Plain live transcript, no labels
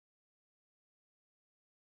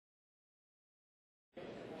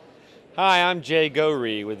Hi, I'm Jay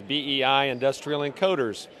Goree with BEI Industrial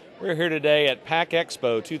Encoders. We're here today at PAC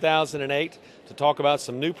Expo 2008 to talk about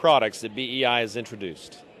some new products that BEI has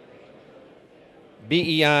introduced.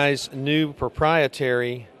 BEI's new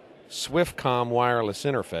proprietary SwiftCom wireless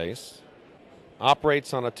interface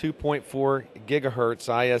operates on a 2.4 gigahertz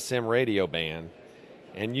ISM radio band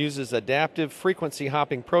and uses adaptive frequency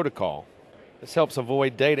hopping protocol. This helps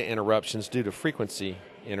avoid data interruptions due to frequency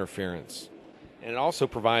interference. And it also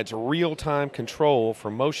provides real-time control for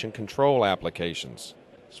motion control applications.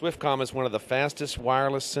 SwiftCom is one of the fastest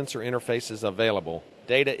wireless sensor interfaces available.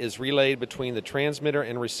 Data is relayed between the transmitter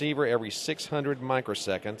and receiver every 600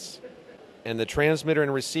 microseconds, and the transmitter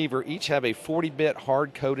and receiver each have a 40-bit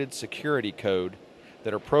hard-coded security code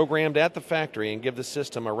that are programmed at the factory and give the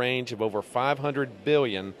system a range of over 500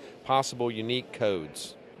 billion possible unique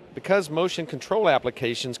codes. Because motion control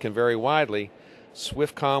applications can vary widely,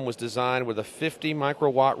 SwiftCom was designed with a 50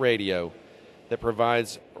 microwatt radio that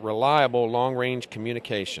provides reliable long-range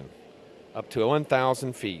communication up to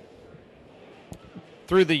 1,000 feet.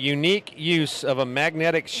 Through the unique use of a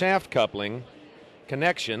magnetic shaft coupling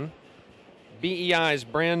connection, BEI's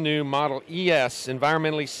brand new Model ES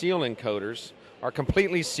environmentally sealed encoders are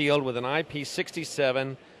completely sealed with an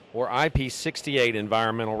IP67 or IP68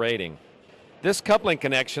 environmental rating. This coupling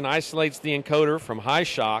connection isolates the encoder from high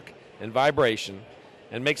shock and vibration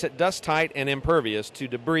and makes it dust tight and impervious to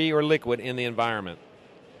debris or liquid in the environment.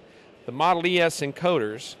 The Model ES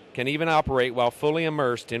encoders can even operate while fully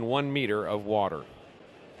immersed in 1 meter of water.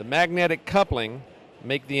 The magnetic coupling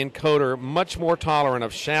make the encoder much more tolerant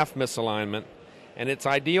of shaft misalignment, and it's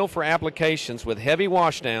ideal for applications with heavy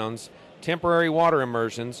washdowns, temporary water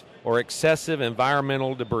immersions, or excessive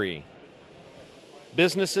environmental debris.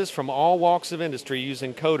 Businesses from all walks of industry use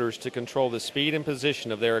encoders to control the speed and position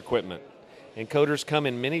of their equipment. Encoders come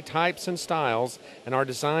in many types and styles and are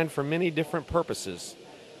designed for many different purposes.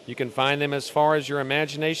 You can find them as far as your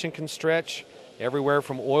imagination can stretch, everywhere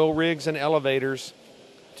from oil rigs and elevators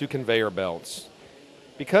to conveyor belts.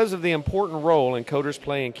 Because of the important role encoders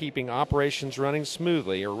play in keeping operations running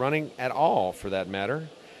smoothly, or running at all for that matter,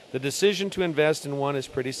 the decision to invest in one is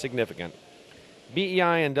pretty significant.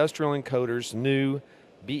 BEI Industrial Encoders' new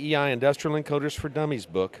BEI Industrial Encoders for Dummies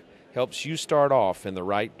book helps you start off in the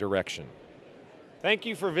right direction. Thank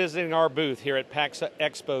you for visiting our booth here at PAC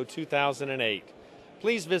Expo 2008.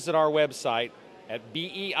 Please visit our website at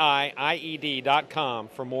BEIIED.com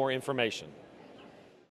for more information.